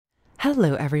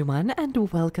Hello everyone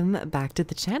and welcome back to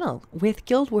the channel. With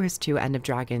Guild Wars 2 End of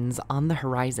Dragons on the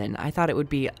horizon, I thought it would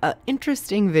be an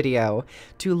interesting video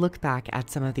to look back at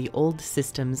some of the old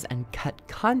systems and cut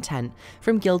content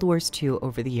from Guild Wars 2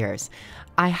 over the years.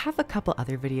 I have a couple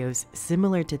other videos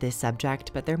similar to this subject,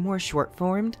 but they're more short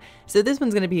formed, so this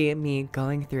one's going to be me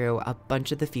going through a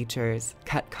bunch of the features,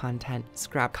 cut content,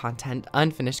 scrap content,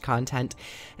 unfinished content,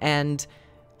 and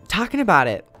talking about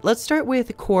it. Let's start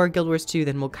with core Guild Wars 2,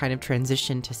 then we'll kind of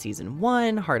transition to Season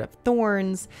 1, Heart of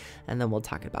Thorns, and then we'll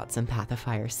talk about some Path of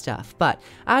Fire stuff. But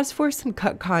as for some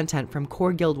cut content from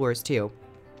core Guild Wars 2,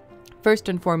 first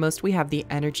and foremost, we have the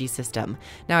energy system.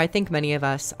 Now, I think many of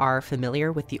us are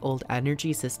familiar with the old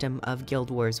energy system of Guild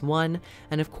Wars 1,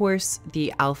 and of course,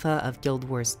 the alpha of Guild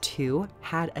Wars 2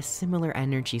 had a similar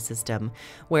energy system,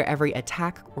 where every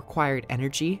attack required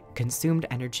energy, consumed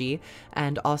energy,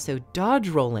 and also dodge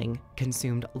rolling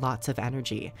consumed lots of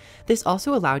energy. This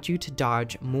also allowed you to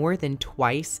dodge more than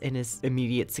twice in an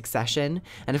immediate succession,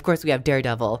 and of course we have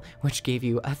Daredevil, which gave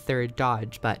you a third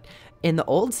dodge, but in the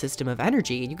old system of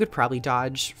energy, you could probably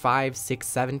dodge 5, 6,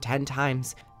 7, 10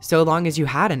 times, so long as you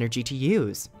had energy to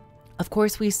use. Of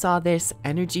course, we saw this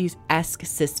energy-esque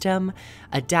system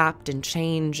adapt and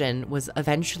change and was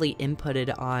eventually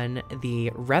inputted on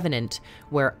the Revenant,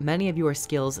 where many of your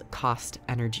skills cost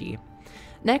energy.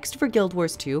 Next, for Guild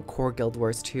Wars 2, core Guild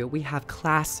Wars 2, we have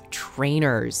class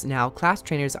trainers. Now, class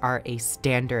trainers are a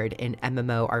standard in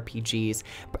MMORPGs,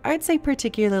 but I'd say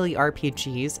particularly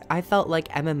RPGs. I felt like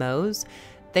MMOs,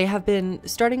 they have been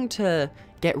starting to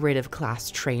get rid of class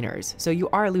trainers. So you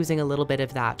are losing a little bit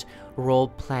of that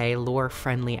roleplay,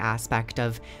 lore-friendly aspect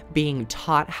of being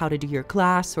taught how to do your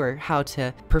class or how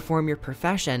to perform your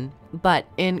profession. But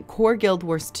in core Guild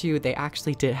Wars 2, they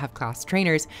actually did have class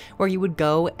trainers where you would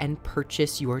go and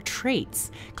purchase your traits.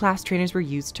 Class trainers were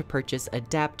used to purchase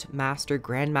Adept, Master,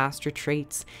 Grandmaster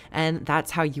traits, and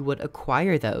that's how you would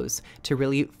acquire those to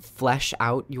really flesh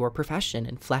out your profession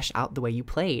and flesh out the way you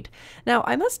played. Now,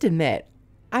 I must admit,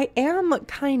 I am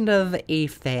kind of a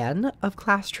fan of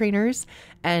class trainers,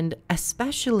 and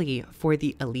especially for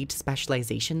the elite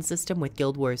specialization system with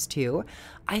Guild Wars 2,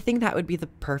 I think that would be the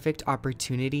perfect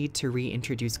opportunity to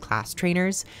reintroduce class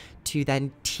trainers to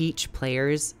then teach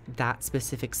players that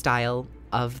specific style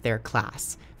of their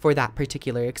class for that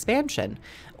particular expansion.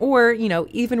 Or, you know,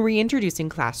 even reintroducing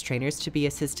class trainers to be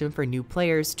a system for new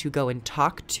players to go and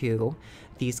talk to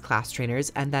these class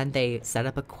trainers, and then they set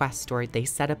up a quest or they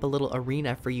set up a little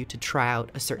arena for you to try out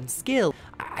a certain skill.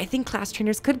 I think class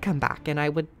trainers could come back, and I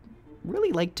would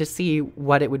really like to see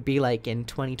what it would be like in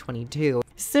 2022.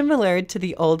 Similar to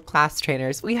the old class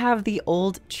trainers, we have the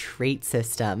old trait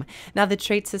system. Now, the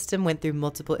trait system went through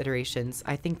multiple iterations.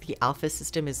 I think the alpha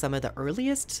system is some of the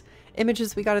earliest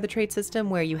images we got of the trait system,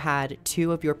 where you had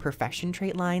 2 of your profession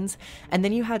trait lines, and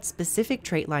then you had specific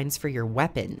trait lines for your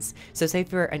weapons. So say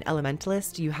for an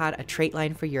elementalist, you had a trait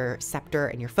line for your scepter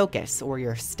and your focus, or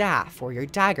your staff, or your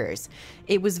daggers.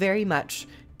 It was very much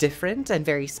different and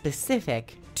very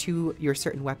specific to your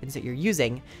certain weapons that you're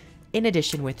using, in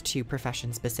addition with 2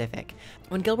 profession specific.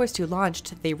 When Guild Wars 2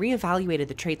 launched, they reevaluated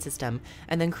the trait system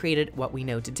and then created what we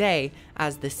know today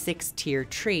as the 6-tier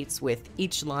traits, with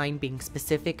each line being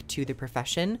specific to the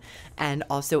profession and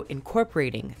also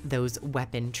incorporating those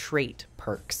weapon trait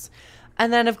perks.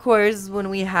 And then, of course, when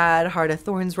we had Heart of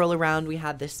Thorns roll around, we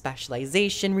had this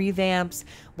specialization revamps,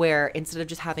 where instead of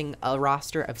just having a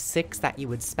roster of 6 that you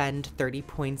would spend 30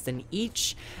 points in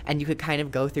each, and you could kind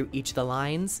of go through each of the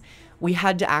lines, we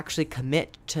had to actually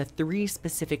commit to 3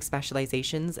 specific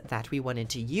specializations that we wanted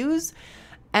to use.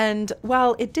 And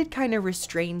while it did kind of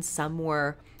restrain some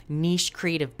more niche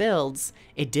creative builds,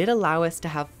 it did allow us to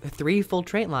have 3 full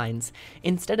trait lines,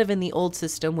 instead of in the old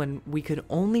system when we could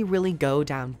only really go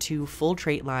down 2 full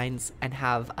trait lines and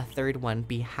have a third one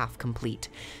be half complete.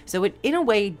 So it, in a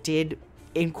way, did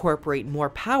incorporate more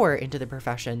power into the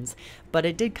professions, but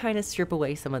it did kind of strip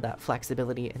away some of that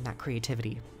flexibility and that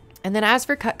creativity. And then as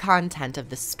for cut content of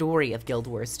the story of Guild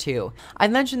Wars 2, I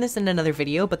mentioned this in another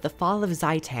video, but the fall of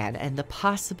Zhaitan and the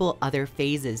possible other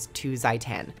phases to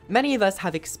Zhaitan. Many of us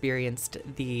have experienced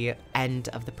the end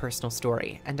of the personal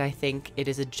story, and I think it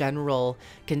is a general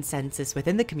consensus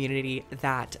within the community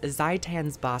that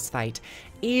Zhaitan's boss fight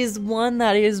is one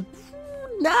that is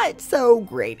not so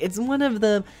great. It's one of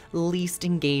the least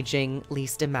engaging,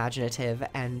 least imaginative,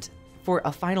 and for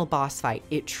a final boss fight,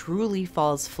 it truly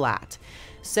falls flat.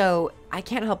 So I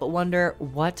can't help but wonder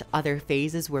what other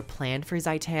phases were planned for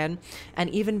Zaitan. And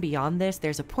even beyond this,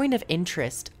 there's a point of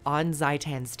interest on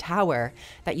Zaitan's tower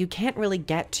that you can't really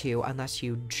get to unless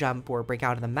you jump or break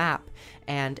out of the map.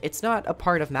 And it's not a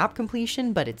part of map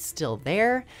completion, but it's still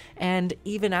there. And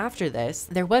even after this,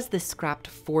 there was this scrapped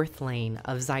fourth lane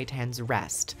of Zaitan's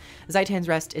Rest. Zaitan's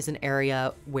Rest is an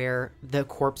area where the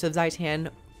corpse of Zaitan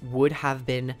would have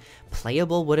been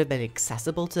playable, would have been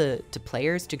accessible to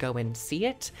players to go and see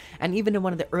it. And even in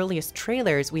one of the earliest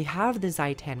trailers, we have the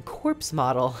Zaitan corpse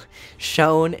model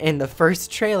shown in the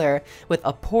first trailer with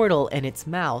a portal in its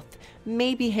mouth,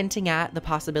 maybe hinting at the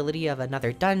possibility of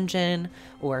another dungeon,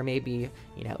 or maybe,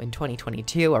 you know, in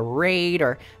 2022, a raid,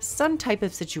 or some type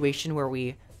of situation where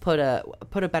we put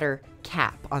a better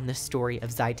cap on the story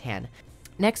of Zaitan.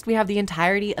 Next, we have the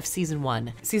entirety of Season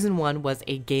 1. Season 1 was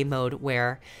a game mode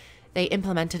where they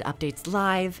implemented updates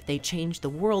live, they changed the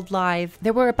world live.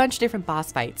 There were a bunch of different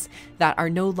boss fights that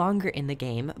are no longer in the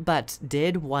game, but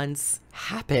did once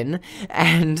happen.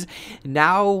 And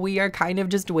now we are kind of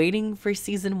just waiting for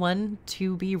Season 1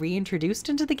 to be reintroduced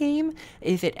into the game,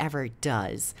 if it ever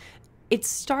does. It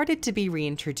started to be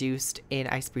reintroduced in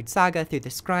Icebrood Saga through the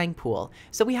Scrying Pool,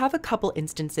 so we have a couple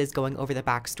instances going over the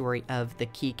backstory of the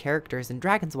key characters in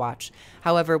Dragon's Watch.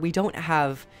 However, we don't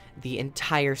have the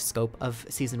entire scope of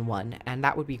Season 1, and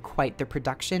that would be quite the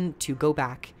production to go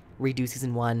back, redo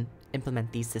Season 1,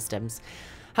 implement these systems.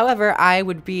 However, I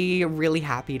would be really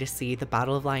happy to see the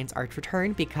Battle of Lion's Arch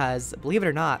return because, believe it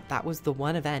or not, that was the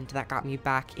one event that got me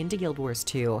back into Guild Wars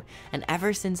 2. And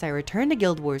ever since I returned to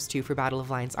Guild Wars 2 for Battle of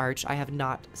Lion's Arch, I have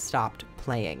not stopped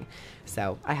playing.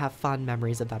 So I have fond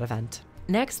memories of that event.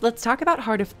 Next, let's talk about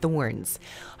Heart of Thorns.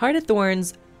 Heart of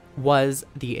Thorns was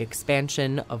the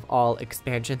expansion of all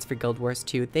expansions for Guild Wars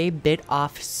 2. They bit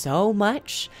off so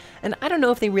much, and I don't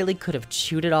know if they really could have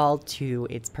chewed it all to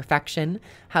its perfection.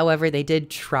 However, they did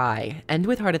try, and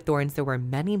with Heart of Thorns, there were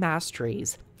many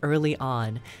masteries early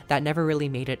on that never really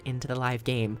made it into the live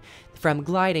game. From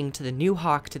gliding to the New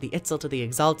Hawk to the Itzel to the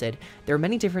Exalted, there were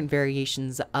many different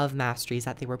variations of masteries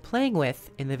that they were playing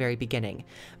with in the very beginning.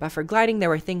 But for gliding, there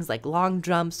were things like long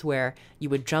jumps where you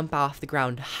would jump off the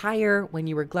ground higher when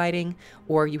you were gliding,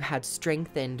 or you had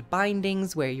strengthened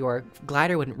bindings where your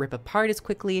glider wouldn't rip apart as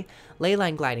quickly.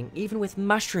 Leyline gliding, even with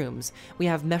mushrooms, we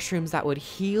have mushrooms that would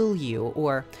heal you,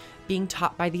 or being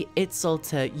taught by the Itzel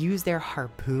to use their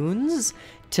harpoons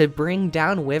to bring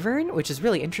down Wyvern, which is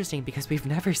really interesting because we've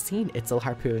never seen Itzel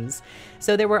harpoons.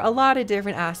 So there were a lot of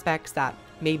different aspects that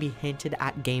maybe hinted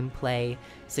at gameplay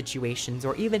situations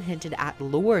or even hinted at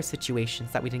lore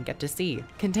situations that we didn't get to see.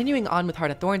 Continuing on with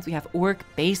Heart of Thorns, we have Orc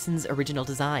Basin's original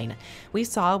design. We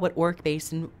saw what Orc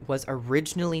Basin was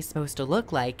originally supposed to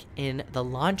look like in the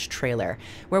launch trailer,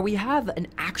 where we have an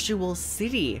actual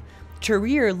city.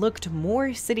 Trier looked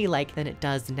more city-like than it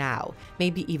does now,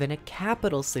 maybe even a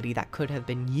capital city that could have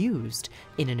been used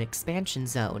in an expansion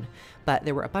zone. But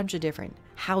there were a bunch of different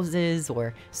houses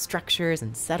or structures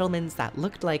and settlements that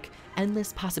looked like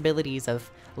endless possibilities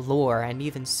of lore and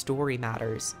even story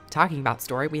matters. Talking about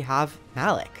story, we have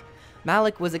Malik.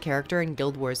 Malik was a character in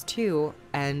Guild Wars 2,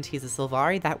 and he's a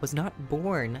Sylvari that was not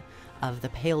born of the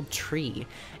Pale Tree.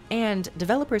 And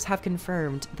developers have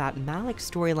confirmed that Malik's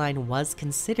storyline was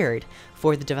considered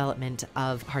for the development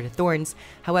of Heart of Thorns.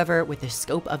 However, with the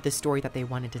scope of the story that they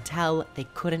wanted to tell, they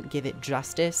couldn't give it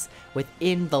justice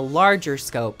within the larger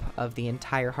scope of the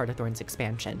entire Heart of Thorns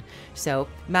expansion. So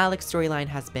Malik's storyline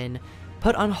has been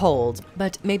put on hold,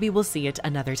 but maybe we'll see it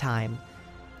another time.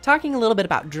 Talking a little bit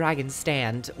about Dragon's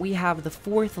Stand, we have the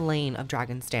fourth lane of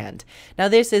Dragon's Stand. Now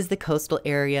this is the coastal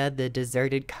area, the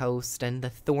deserted coast, and the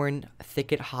Thorn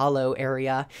Thicket Hollow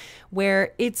area,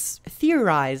 where it's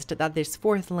theorized that this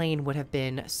fourth lane would have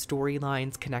been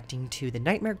storylines connecting to the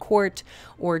Nightmare Court,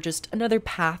 or just another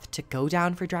path to go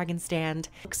down for Dragon's Stand.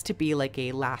 It looks to be like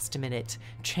a last-minute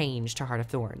change to Heart of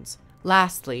Thorns.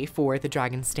 Lastly, for the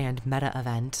Dragon's Stand meta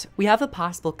event, we have a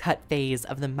possible cut phase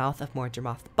of the Mouth of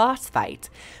Mordremoth boss fight,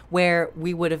 where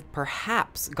we would have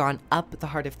perhaps gone up the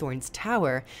Heart of Thorns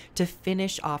tower to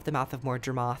finish off the Mouth of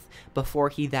Mordremoth before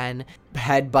he then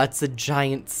headbutts a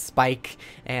giant spike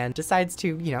and decides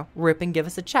to, rip and give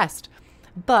us a chest.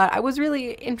 But I was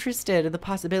really interested in the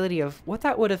possibility of what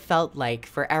that would have felt like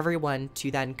for everyone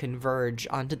to then converge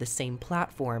onto the same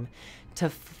platform to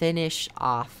finish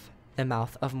off the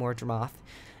Mouth of Mordremoth.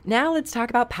 Now let's talk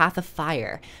about Path of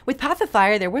Fire. With Path of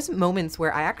Fire, there was moments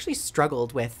where I actually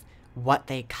struggled with what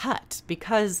they cut,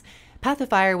 because Path of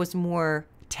Fire was more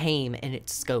tame in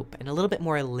its scope and a little bit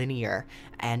more linear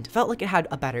and felt like it had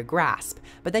a better grasp.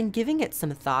 But then giving it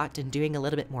some thought and doing a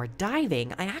little bit more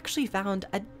diving, I actually found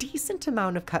a decent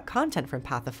amount of cut content from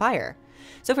Path of Fire.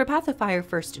 So for Path of Fire,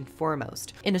 first and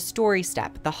foremost, in a story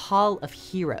step, the Hall of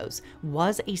Heroes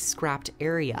was a scrapped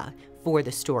area for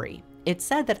the story. It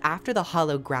said that after the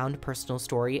Hollow Ground personal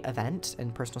story event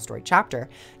and personal story chapter,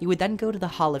 you would then go to the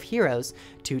Hall of Heroes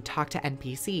to talk to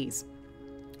NPCs.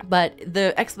 But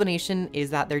the explanation is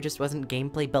that there just wasn't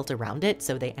gameplay built around it,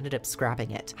 so they ended up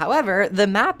scrapping it. However, the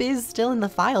map is still in the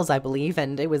files, I believe,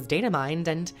 and it was data mined,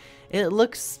 and it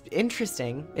looks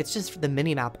interesting. It's just the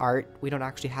minimap art. We don't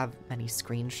actually have many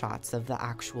screenshots of the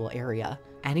actual area.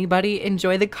 Anybody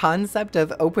enjoy the concept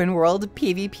of open world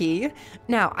PvP?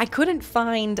 Now, I couldn't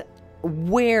find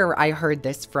where I heard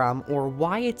this from or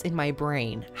why it's in my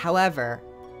brain. However,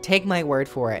 take my word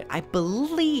for it. I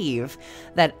believe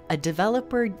that a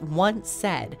developer once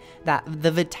said that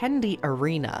the Vitendi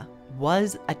Arena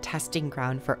was a testing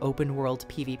ground for open world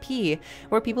PvP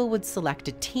where people would select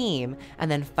a team and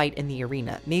then fight in the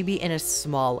arena, maybe in a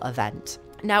small event.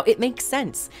 Now, it makes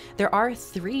sense. There are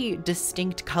 3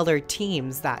 distinct colored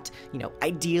teams that,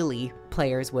 ideally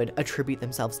players would attribute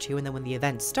themselves to, and then when the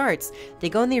event starts, they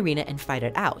go in the arena and fight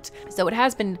it out. So it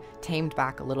has been tamed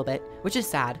back a little bit, which is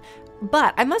sad.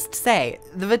 But I must say,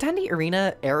 the Vitendi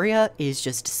Arena area is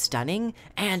just stunning,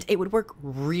 and it would work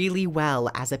really well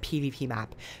as a PvP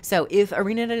map. So if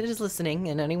ArenaNet is listening,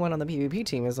 and anyone on the PvP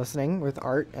team is listening with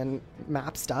art and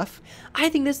map stuff, I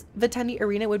think this Vitendi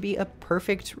Arena would be a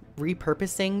perfect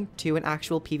repurposing to an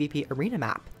actual PvP arena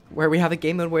map, where we have a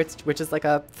game mode which is like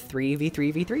a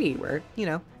 3v3v3, where,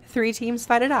 3 teams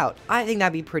fight it out. I think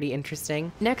that'd be pretty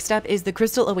interesting. Next up is the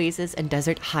Crystal Oasis and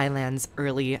Desert Highlands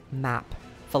early map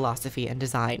philosophy and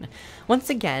design. Once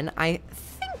again, I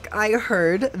think I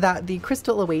heard that the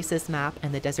Crystal Oasis map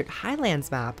and the Desert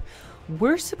Highlands map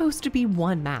were supposed to be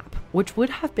one map, which would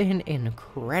have been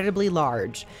incredibly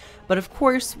large. But of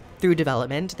course, through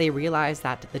development, they realized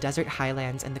that the Desert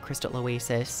Highlands and the Crystal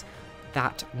Oasis,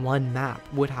 that one map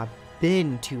would have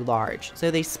been too large.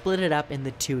 So they split it up in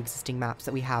the 2 existing maps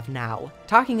that we have now.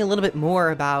 Talking a little bit more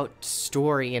about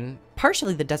story and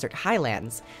partially the Desert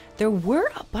Highlands, there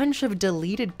were a bunch of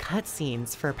deleted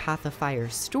cutscenes for Path of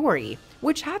Fire's story,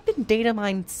 which have been data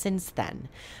mined since then.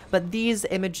 But these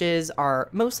images are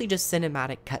mostly just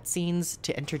cinematic cutscenes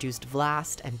to introduce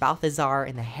Vlast and Balthazar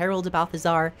and the Herald of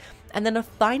Balthazar, and then a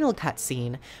final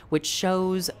cutscene which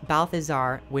shows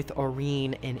Balthazar with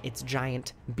Aurene in its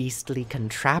giant beastly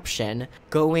contraption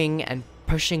going and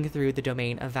pushing through the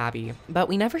domain of Vabi. But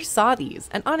we never saw these,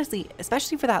 and honestly,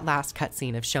 especially for that last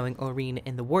cutscene of showing Aurene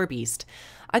in the War Beast,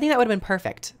 I think that would have been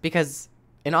perfect, because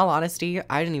in all honesty,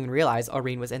 I didn't even realize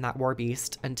Aurene was in that War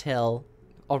Beast until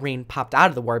Aurene popped out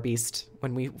of the War Beast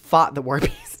when we fought the War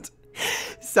Beast.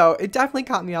 So it definitely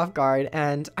caught me off guard,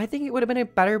 and I think it would have been a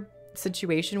better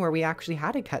situation where we actually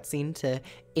had a cutscene to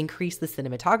increase the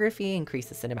cinematography, increase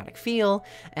the cinematic feel,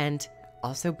 and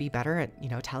also be better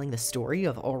at, telling the story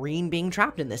of Aurene being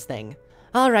trapped in this thing.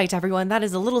 All right, everyone, that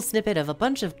is a little snippet of a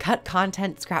bunch of cut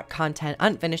content, scrap content,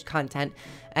 unfinished content,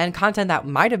 and content that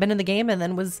might have been in the game and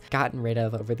then was gotten rid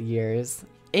of over the years.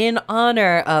 In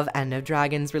honor of End of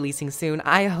Dragons releasing soon,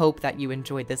 I hope that you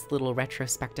enjoyed this little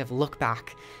retrospective look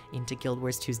back into Guild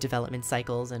Wars 2's development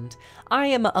cycles, and I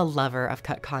am a lover of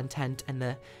cut content and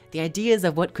the ideas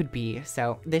of what could be,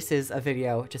 so this is a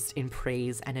video just in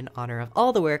praise and in honor of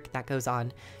all the work that goes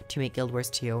on to make Guild Wars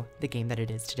 2 the game that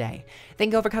it is today.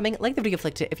 Thank you all for coming. Like the video,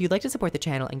 flicked it. If you'd like to support the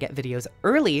channel and get videos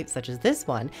early, such as this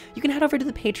one, you can head over to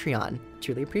the Patreon.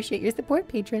 Truly appreciate your support,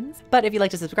 patrons. But if you'd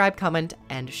like to subscribe, comment,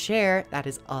 and share, that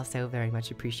is also very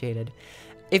much appreciated.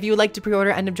 If you would like to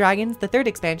pre-order End of Dragons, the 3rd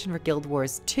expansion for Guild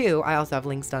Wars 2, I also have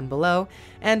links down below.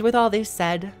 And with all this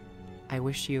said, I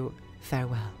wish you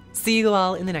farewell. See you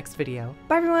all in the next video.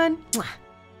 Bye, everyone. Mwah.